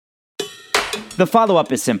The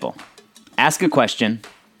follow-up is simple. Ask a question,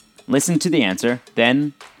 listen to the answer,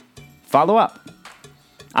 then follow up.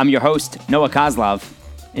 I'm your host, Noah Kozlov.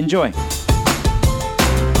 Enjoy.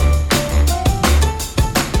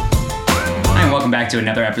 Hi, and welcome back to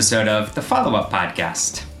another episode of the Follow-Up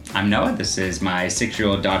Podcast. I'm Noah. This is my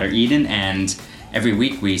 6-year-old daughter, Eden, and every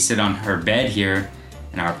week we sit on her bed here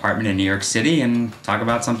in our apartment in New York City and talk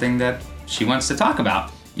about something that she wants to talk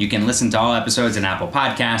about. You can listen to all episodes in Apple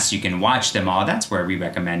Podcasts. You can watch them all. That's where we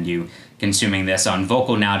recommend you consuming this on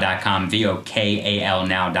vocalnow.com, VOKAL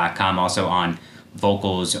now.com, also on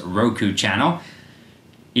Vocal's Roku channel.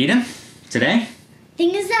 Eden, today?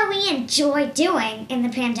 Things that we enjoy doing in the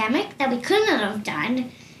pandemic that we couldn't have done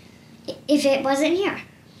if it wasn't here.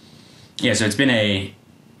 Yeah, so it's been a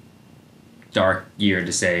dark year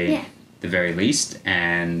to say the very least,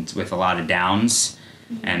 and with a lot of downs,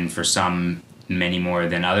 and for some, many more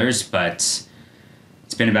than others, but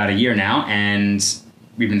it's been about a year now, and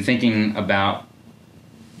we've been thinking about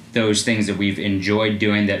those things that we've enjoyed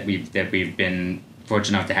doing, that we've been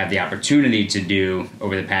fortunate enough to have the opportunity to do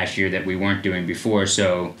over the past year that we weren't doing before.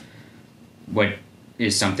 So what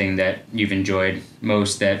is something that you've enjoyed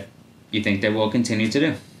most that you think that we'll continue to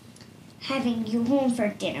do? Having you home for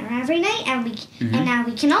dinner every night, and and now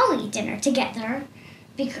we can all eat dinner together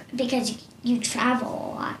because you travel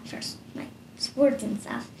a lot for like sports and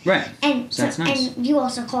stuff. Right. And so that's nice. And you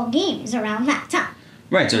also call games around that time.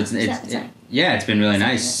 Right. So it's been really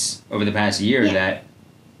nice over the past year that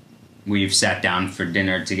we've sat down for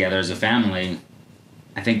dinner together as a family.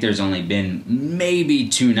 I think there's only been maybe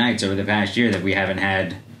 2 nights over the past year that we haven't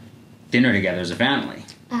had dinner together as a family,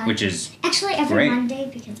 which is actually every great.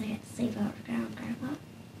 Monday because I get to sleep over at Grandpa.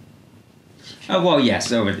 Oh well, yes,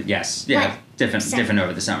 different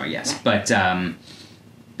over the summer, yes, right.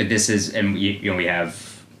 But this is, and we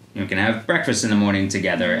can have breakfast in the morning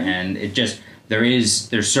together, and it just there's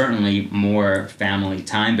certainly more family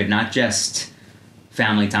time, but not just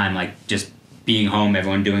family time like just being home,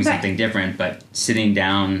 everyone doing something different, but sitting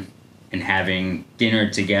down and having dinner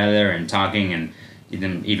together and talking and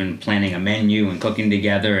even planning a menu and cooking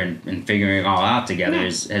together and figuring it all out together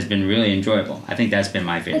has been really enjoyable. I think that's been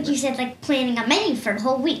my favorite. Like you said, like planning a menu for the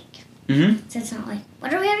whole week. Mm-hmm. So it's not like,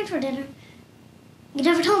 what are we having for dinner? You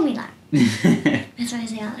never told me that. That's what I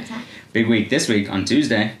say all the time. Big week this week on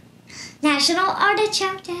Tuesday. National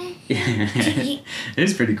Artichoke Day. It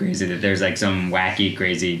is pretty crazy that there's like some wacky,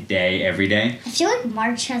 crazy day every day. I feel like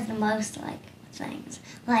March has the most like things.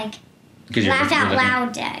 Like Laugh Out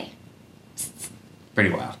Loud Day.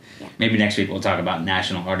 Pretty wild. Yeah. Maybe next week we'll talk about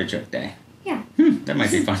National Artichoke Day. Yeah. That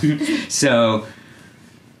might be fun. So,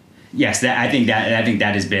 yes, I think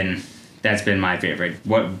that's been my favorite.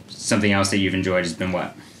 What something else that you've enjoyed has been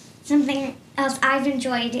what? Something else I've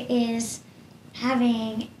enjoyed is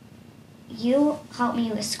having you help me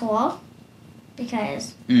with school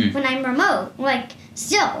because when I'm remote, like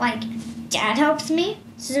still like Dad helps me,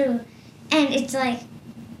 so and it's like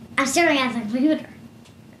I'm staring at the computer.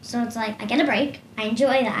 So it's like I get a break. I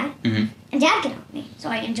enjoy that, and Dad can help me, so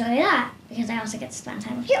I enjoy that because I also get to spend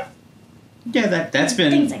time with you. Yeah, that's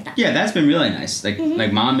been things like that. Yeah, that's been really nice. Like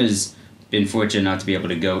like Mom has been fortunate enough to be able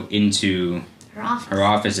to go into her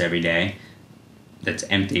office every day. That's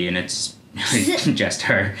empty and it's really just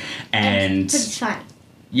her, and but it's fun.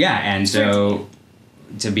 Yeah, and so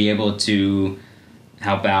to be able to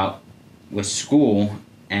help out with school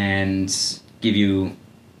and give you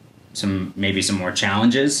maybe some more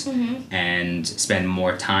challenges and spend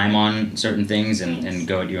more time on certain things and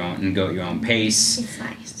go at your own pace. It's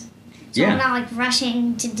nice. So I'm not like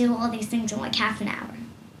rushing to do all these things in like half an hour.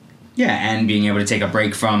 Yeah, and being able to take a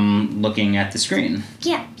break from looking at the screen.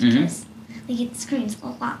 Yeah, because looking at the screen's a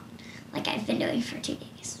lot. Like I've been doing for 2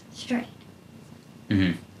 days straight.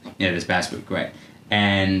 Yeah, this past week, right.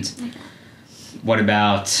 And what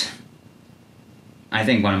about, I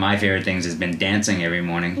think one of my favorite things has been dancing every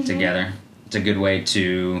morning together. It's a good way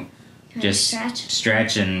to just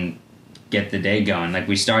stretch and get the day going. Like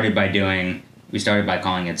we started by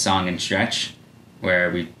calling it Song and Stretch,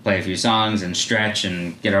 where we play a few songs and stretch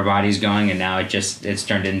and get our bodies going, and now it's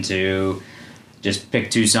turned into just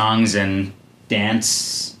pick 2 songs and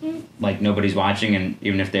dance like nobody's watching, and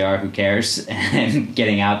even if they are, who cares? And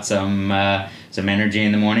getting out some energy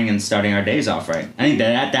in the morning and starting our days off right. I think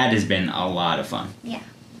that has been a lot of fun. Yeah.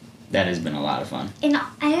 That has been a lot of fun. And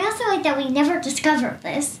I also like that we never discovered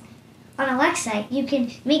this. On Alexa, you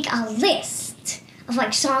can make a list of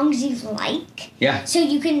like songs you like. Yeah. So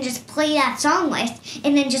you can just play that song list,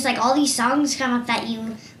 and then just like all these songs come up that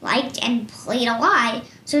you liked and played a lot.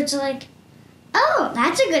 So it's like, oh,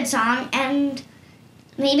 that's a good song, and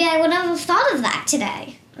maybe I wouldn't have thought of that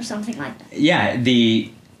today. or something like that. Yeah,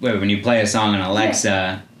 when you play a song on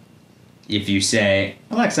Alexa, if you say,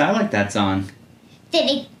 Alexa, I like that song, then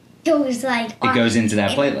it goes like it goes into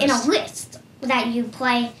that playlist. In a list that you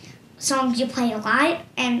play, songs you play a lot,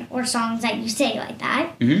 or songs that you say like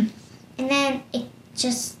that. Mm-hmm. And then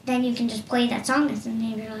then you can just play that song, and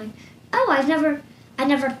then you're like, oh, I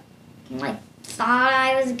never like thought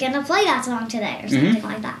I was gonna play that song today, or something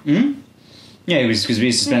like that. Mm-hmm. Yeah, it was because we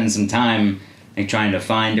used to spend some time like trying to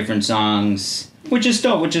find different songs, which is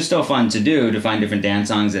still fun to do, to find different dance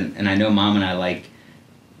songs. And I know Mom and I like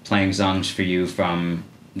playing songs for you from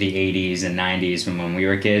the 80s and 90s from when we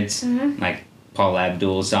were kids, like Paul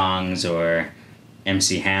Abdul songs or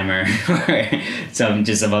MC Hammer or some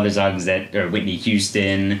other songs or Whitney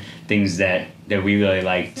Houston, things that we really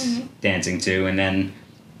liked dancing to, and then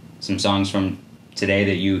some songs from today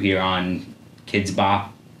that you hear on Kids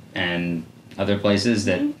Bop and other places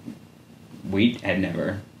that we had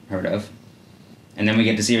never heard of. And then we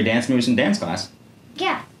get to see her dance moves in dance class.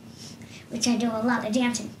 Yeah, which I do a lot of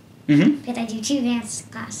dancing. Because I do 2 dance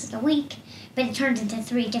classes a week, but it turns into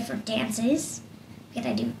 3 different dances. Because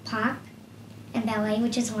I do pop and ballet,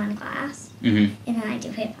 which is 1 class, and then I do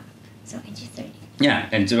hip hop, so I do 3. Yeah,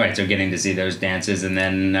 and so getting to see those dances, and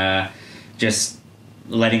then just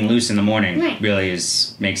letting loose in the morning really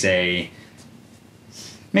makes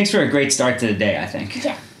for a great start to the day, I think.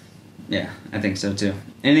 Yeah. Yeah, I think so too.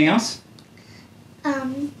 Anything else?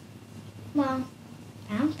 Well,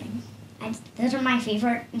 I don't think. Those are my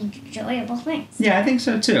favorite enjoyable things. Yeah, I think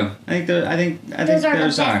so too. I think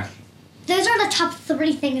those are. Those are the top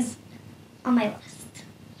 3 things on my list.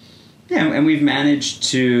 Yeah, and we've managed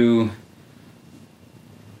to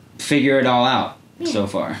figure it all out so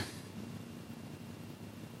far.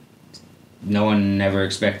 No one ever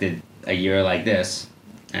expected a year like this,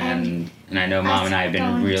 and I know Mom and I have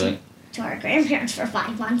been really to our grandparents for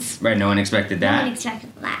 5 months. Right, no one expected that. No one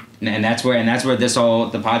expected that. And that's where the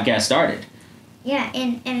podcast started. Yeah,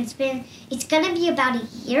 and it's gonna be about a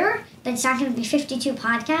year, but it's not gonna be 52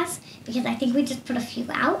 podcasts because I think we just put a few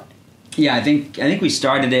out. Yeah, I think we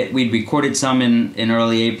started it. We'd recorded some in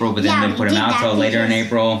early April, but then didn't put them out till later in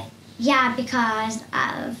April. Yeah, because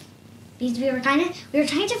we were trying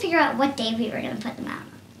to figure out what day we were gonna put them out.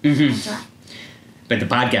 But the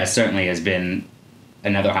podcast certainly has been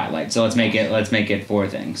another highlight. So let's make it 4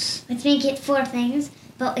 things. Let's make it 4 things,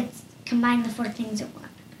 but let's combine the 4 things at once.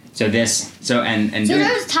 So those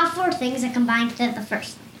top 4 things that combined to the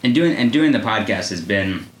first thing. And doing the podcast has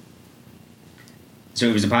been. So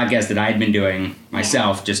it was a podcast that I'd been doing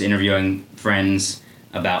myself, just interviewing friends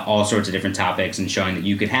about all sorts of different topics and showing that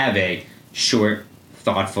you could have a short,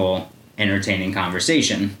 thoughtful, entertaining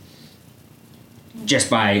conversation just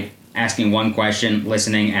by asking one question,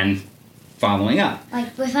 listening, and following up.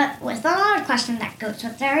 Like with a lot of question that goes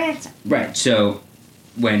with their answer. Right. So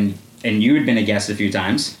and you had been a guest a few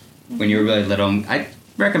times when you were really little. I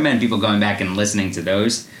recommend people going back and listening to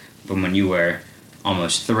those from when you were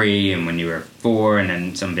almost 3 and when you were 4, and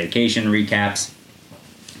then some vacation recaps.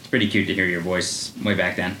 It's pretty cute to hear your voice way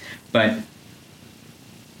back then. But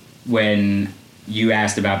when you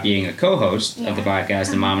asked about being a co-host of the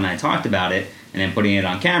podcast, and Mom and I talked about it, and then putting it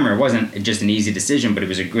on camera, it wasn't just an easy decision, but it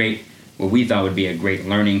was what we thought would be a great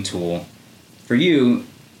learning tool for you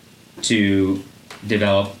to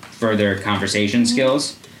develop further conversation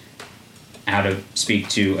skills, how to speak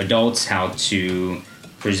to adults, how to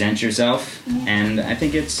present yourself, and I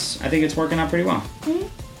think it's working out pretty well. You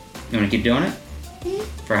want to keep doing it?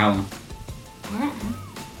 For how long? I don't know.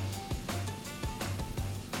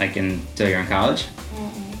 Like until you're in college?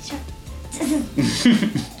 Sure.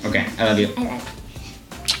 Okay, I love you. I love you.